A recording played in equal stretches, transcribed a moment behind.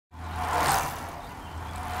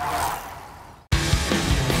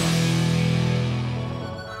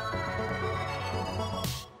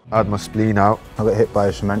I had my spleen out. I got hit by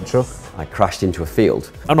a cement truck. I crashed into a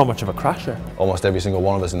field. I'm not much of a crasher. Almost every single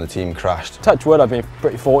one of us in the team crashed. Touch wood, I've been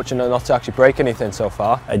pretty fortunate not to actually break anything so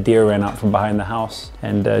far. A deer ran out from behind the house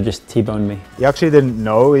and just T-boned me. He actually didn't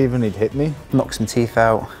know even he'd hit me. Knocked some teeth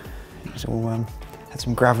out. It was all, had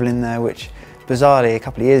some gravel in there, which bizarrely a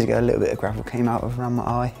couple of years ago a little bit of gravel came out of around my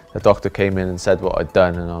eye. The doctor came in and said what I'd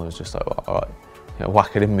done, and I was just like, well, all right,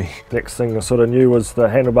 whack it in me. Next thing I sort of knew was the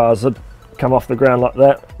handlebars had come off the ground like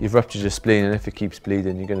that. You've ruptured your spleen, and if it keeps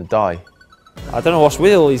bleeding, you're going to die. I don't know what's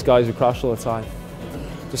with all these guys who crash all the time.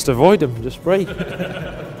 Just avoid them, just brake.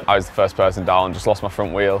 I was the first person down, just lost my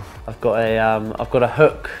front wheel. I've got a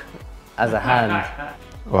hook as a hand.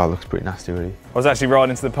 Well, it looks pretty nasty, really. I was actually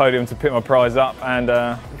riding to the podium to pick my prize up and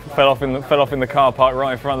fell off in the car park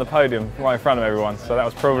right in front of the podium, right in front of everyone. So that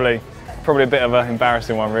was probably a bit of an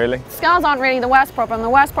embarrassing one, really. Scars aren't really the worst problem. The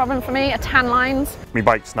worst problem for me are tan lines. My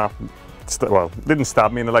bike snapped. Well, didn't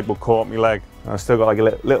stab me in the leg, but caught my leg. I still got like a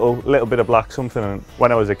little bit of black something. And when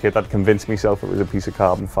I was a kid, I'd convinced myself it was a piece of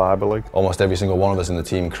carbon fibre. Like almost every single one of us in the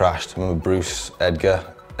team crashed. I remember Bruce Edgar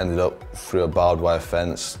ended up through a barbed wire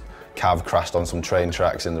fence. Cav crashed on some train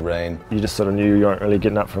tracks in the rain. You just sort of knew you weren't really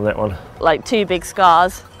getting up from that one. Like 2 big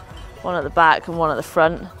scars, one at the back and one at the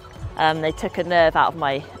front. They took a nerve out of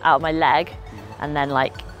my leg, and then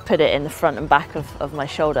like put it in the front and back of my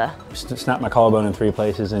shoulder. Snapped my collarbone in 3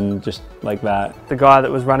 places and just like that. The guy that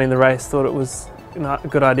was running the race thought it was a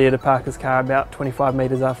good idea to park his car about 25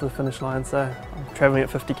 metres after the finish line, so I'm travelling at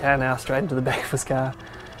 50k now straight into the back of his car.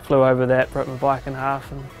 Flew over that, broke my bike in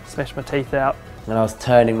half and smashed my teeth out. And I was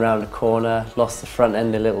turning round a corner, lost the front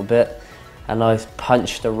end a little bit, and I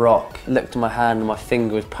punched a rock. Looked at my hand and my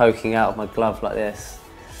finger was poking out of my glove like this.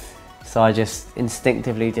 So I just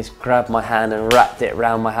instinctively just grabbed my hand and wrapped it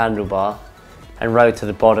around my handlebar and rode to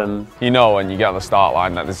the bottom. You know when you get on the start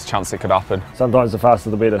line that there's a chance it could happen. Sometimes the faster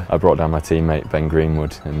the better. I brought down my teammate Ben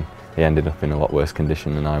Greenwood, and he ended up in a lot worse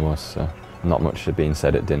condition than I was, so not much had been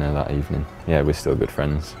said at dinner that evening. Yeah, we're still good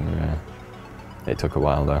friends. It took a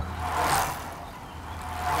while though.